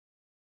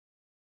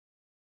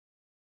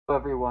Hello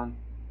everyone,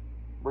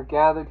 we're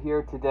gathered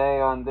here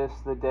today on this,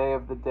 the Day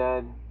of the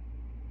Dead,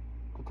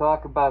 to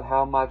talk about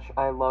how much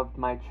I loved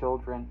my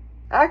children.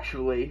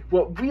 Actually,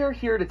 what we're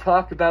here to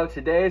talk about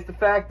today is the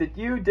fact that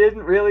you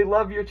didn't really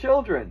love your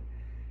children.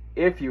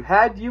 If you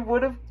had, you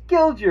would have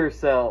killed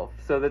yourself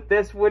so that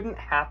this wouldn't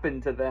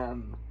happen to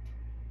them.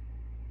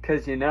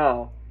 'Cause you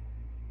know,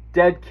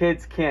 dead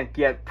kids can't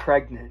get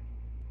pregnant.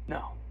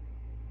 No.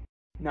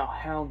 No,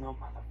 hell no,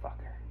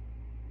 motherfucker.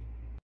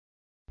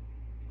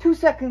 2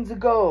 seconds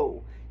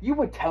ago, you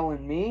were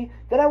telling me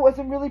that I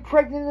wasn't really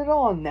pregnant at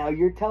all. Now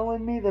you're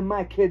telling me that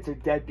my kids are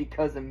dead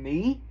because of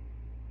me?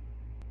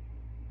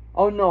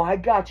 Oh no, I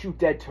got you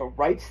dead to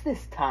rights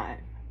this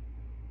time.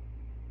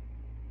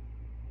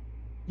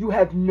 You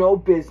have no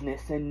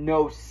business and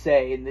no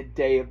say in the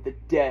Day of the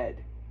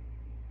Dead.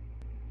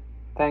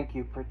 Thank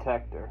you,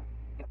 Protector.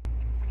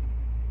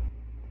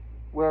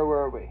 Where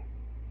were we?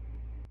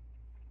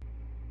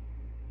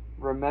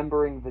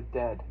 Remembering the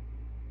dead.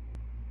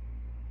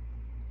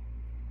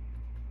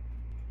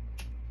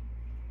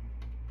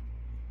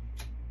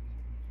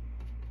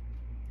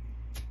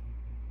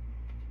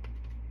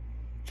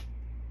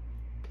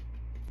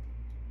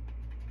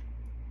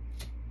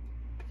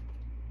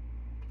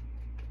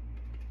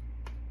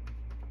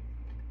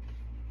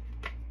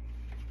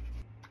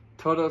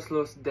 Todos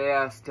los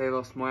días de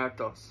los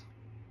muertos.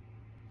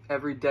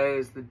 Every day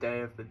is the Day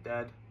of the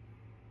Dead.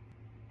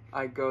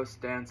 I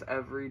ghost dance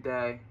every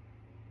day.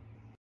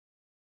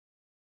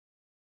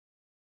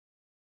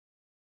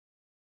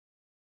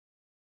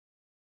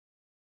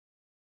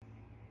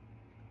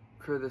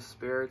 For the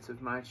spirits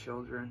of my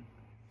children.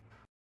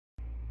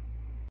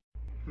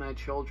 My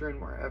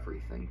children were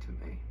everything to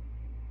me.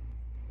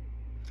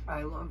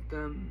 I loved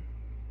them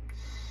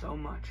so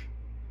much.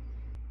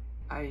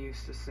 I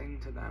used to sing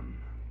to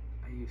them.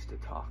 I used to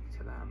talk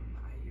to them.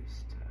 I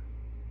used to...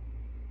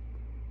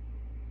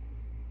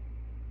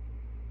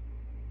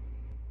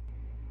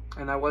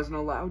 And I wasn't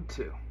allowed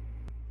to.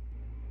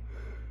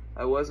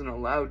 I wasn't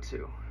allowed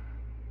to.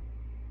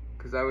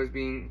 Because I was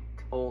being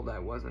told I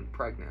wasn't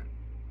pregnant.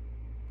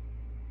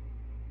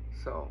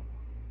 So,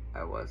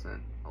 I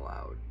wasn't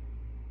allowed.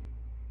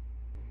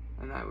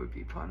 And I would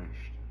be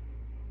punished.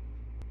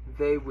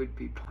 They would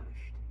be punished.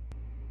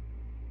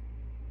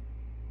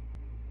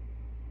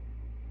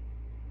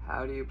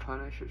 How do you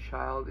punish a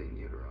child in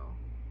utero?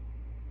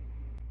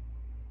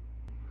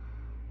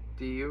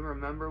 Do you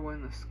remember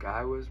when the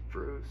sky was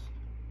bruised?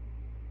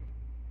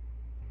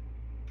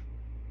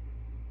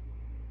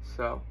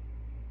 So,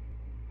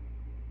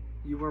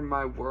 you were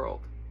my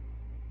world.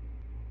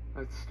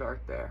 Let's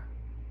start there.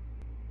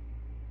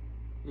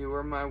 You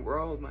were my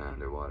world, my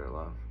underwater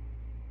love.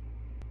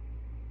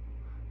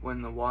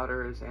 When the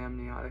water is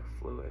amniotic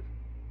fluid,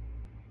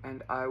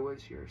 and I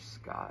was your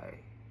sky.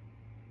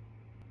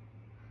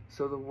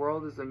 So the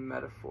world is a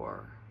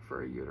metaphor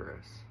for a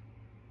uterus,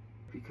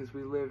 because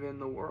we live in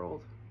the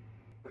world.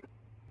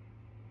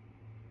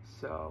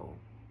 So,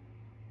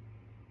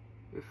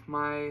 if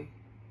my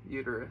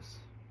uterus,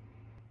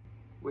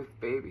 with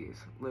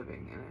babies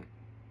living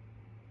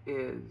in it,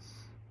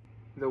 is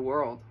the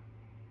world,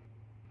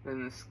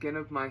 then the skin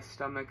of my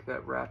stomach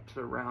that wraps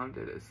around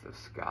it is the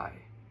sky.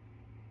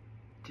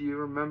 Do you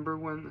remember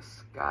when the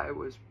sky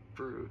was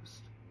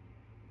bruised?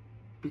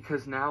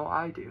 Because now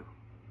I do.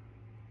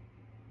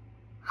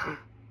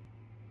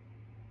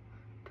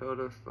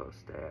 Todos los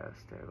días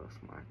de los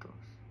muertos.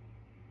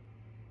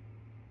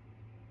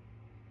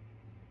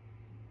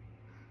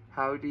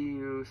 How do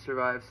you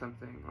survive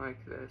something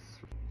like this?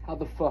 How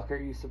the fuck are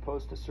you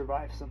supposed to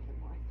survive something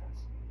like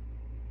this?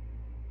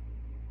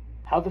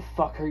 How the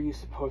fuck are you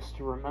supposed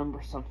to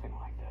remember something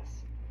like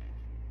this?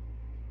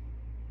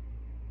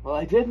 Well,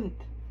 I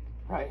didn't.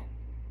 Right?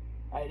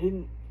 I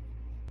didn't.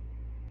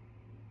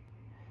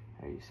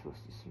 How are you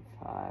supposed to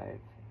survive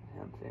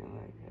something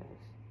like this?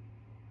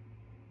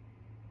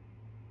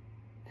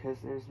 Because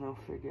there's no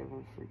forgive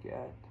and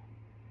forget.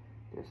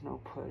 There's no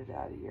put it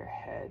out of your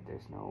head.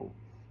 There's no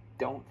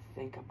don't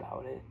think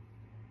about it.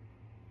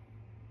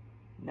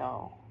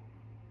 No.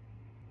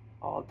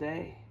 All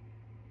day.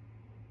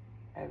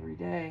 Every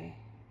day.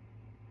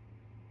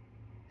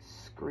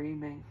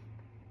 Screaming.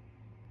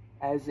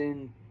 As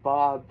in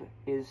Bob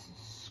is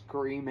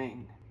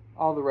screaming.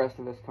 All the rest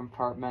of us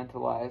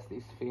compartmentalize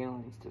these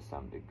feelings to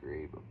some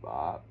degree, but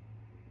Bob.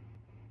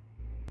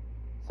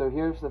 So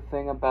here's the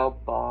thing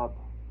about Bob.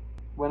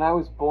 When I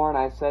was born,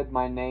 I said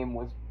my name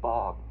was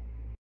Bob.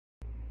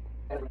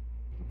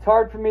 It's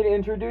hard for me to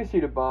introduce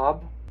you to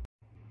Bob,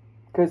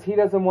 because he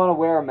doesn't want to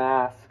wear a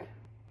mask.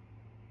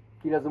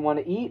 He doesn't want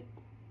to eat.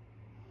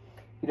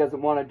 He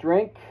doesn't want to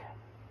drink.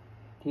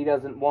 He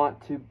doesn't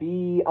want to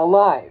be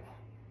alive,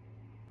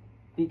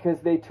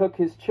 because they took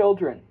his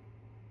children.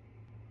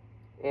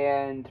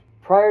 And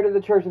prior to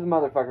the Church of the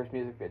Motherfuckers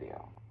music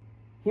video,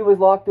 he was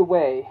locked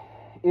away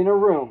in a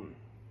room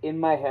in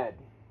my head.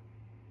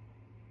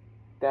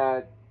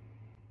 That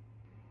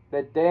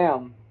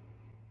damn.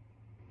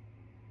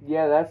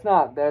 Yeah, that's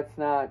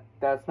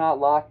not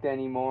locked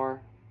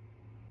anymore.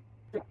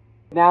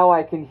 Now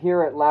I can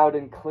hear it loud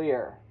and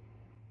clear.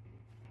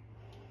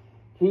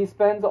 He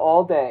spends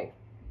all day,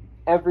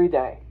 every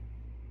day,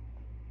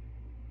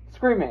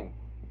 screaming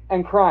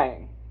and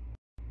crying.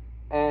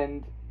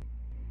 And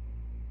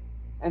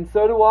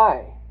so do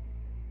I.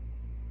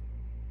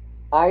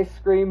 I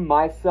scream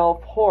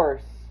myself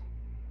hoarse.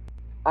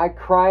 I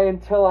cry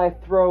until I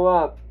throw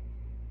up.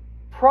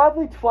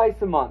 Probably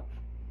twice a month.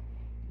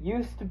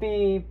 Used to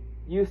be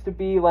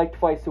like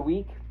twice a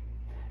week.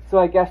 So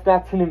I guess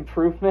that's an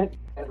improvement.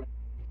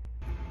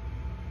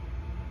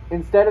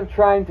 Instead of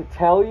trying to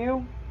tell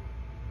you,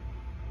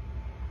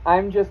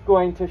 I'm just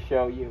going to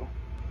show you.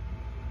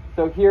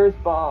 So here's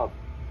Bob.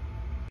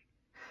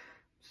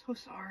 So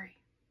sorry.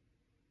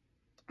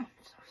 I'm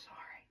so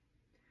sorry.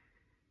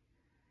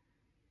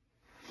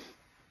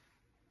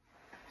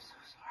 I'm so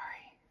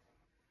sorry.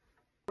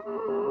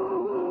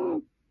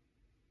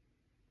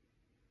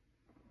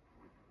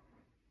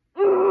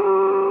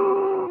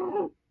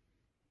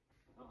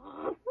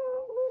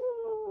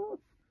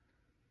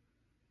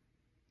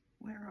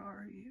 Where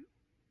are you?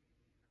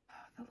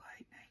 Oh, the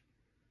lightning.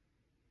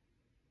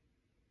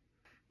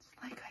 It's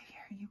like I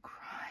hear you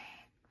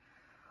crying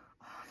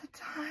all the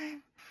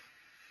time.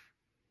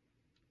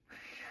 I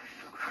hear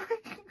you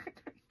crying and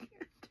I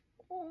can't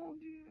hold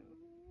you.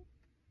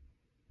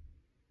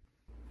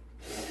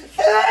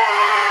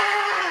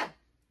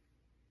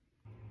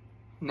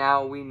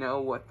 Now we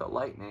know what the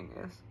lightning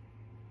is.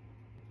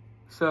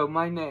 So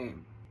my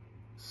name,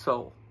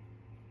 Sol,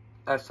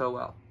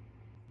 S-O-L.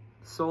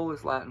 Sol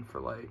is Latin for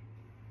light,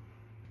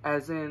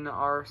 as in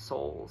our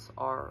souls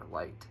are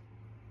light.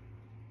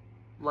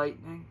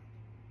 Lightning.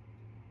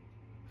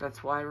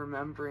 That's why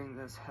remembering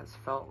this has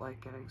felt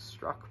like getting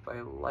struck by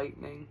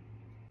lightning,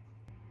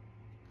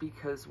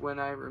 because when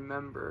I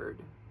remembered,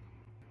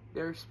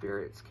 their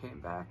spirits came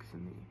back to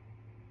me,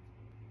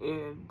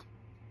 and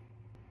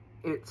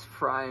it's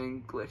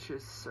frying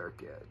Glitch's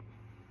circuit.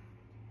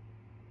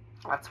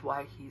 That's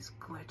why he's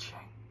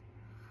glitching.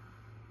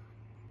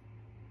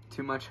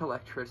 Too much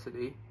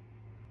electricity,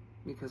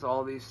 because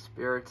all these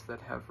spirits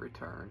that have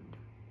returned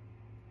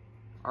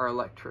are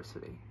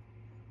electricity.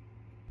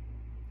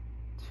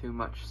 Too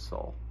much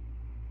soul.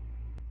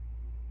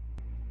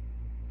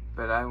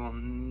 But I will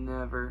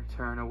never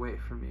turn away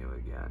from you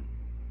again,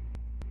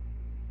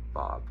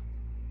 Bob.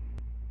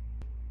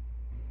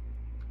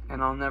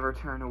 And I'll never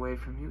turn away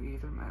from you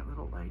either, my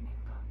little lightning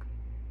bug.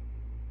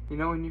 You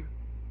know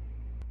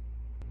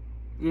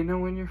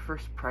when you're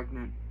first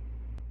pregnant,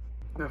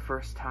 the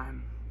first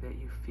time that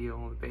you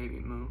feel the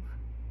baby move,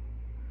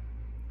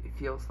 it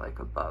feels like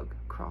a bug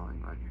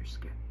crawling on your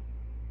skin.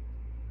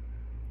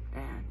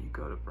 And you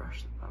go to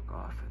brush the bug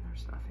off and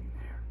there's nothing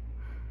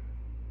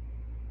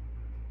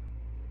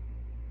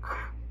there.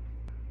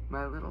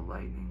 My little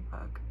lightning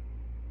bug.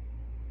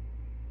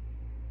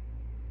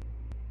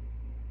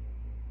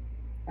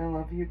 I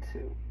love you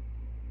too.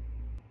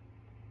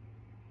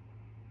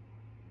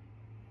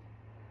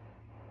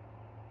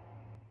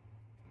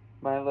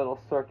 My little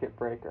circuit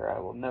breaker, I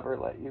will never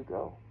let you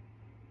go.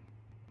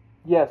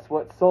 Yes,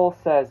 what Sol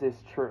says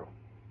is true.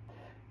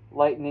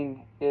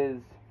 Lightning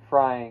is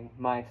frying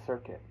my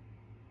circuit.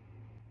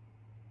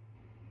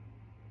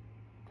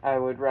 I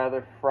would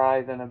rather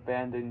fry than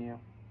abandon you.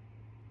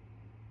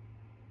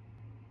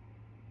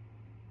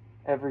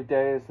 Every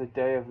day is the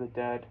day of the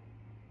dead,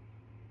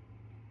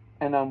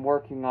 and I'm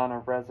working on a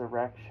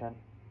resurrection.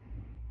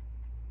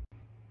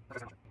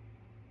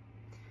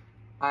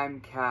 I'm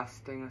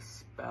casting a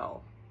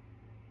spell.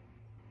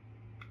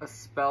 A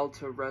spell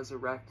to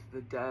resurrect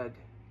the dead.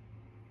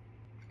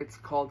 It's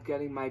called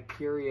getting my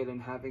period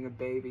and having a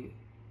baby.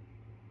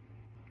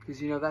 Because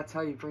that's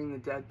how you bring the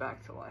dead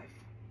back to life.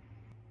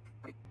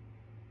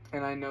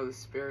 And I know the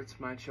spirits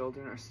of my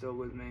children are still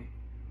with me.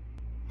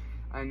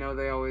 I know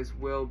they always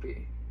will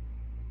be.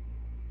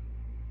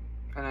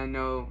 And I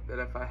know that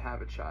if I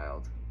have a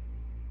child,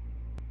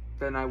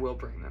 then I will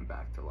bring them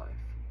back to life.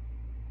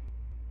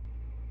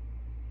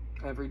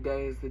 Every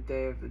day is the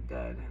day of the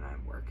dead, and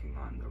I'm working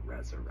on the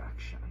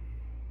resurrection.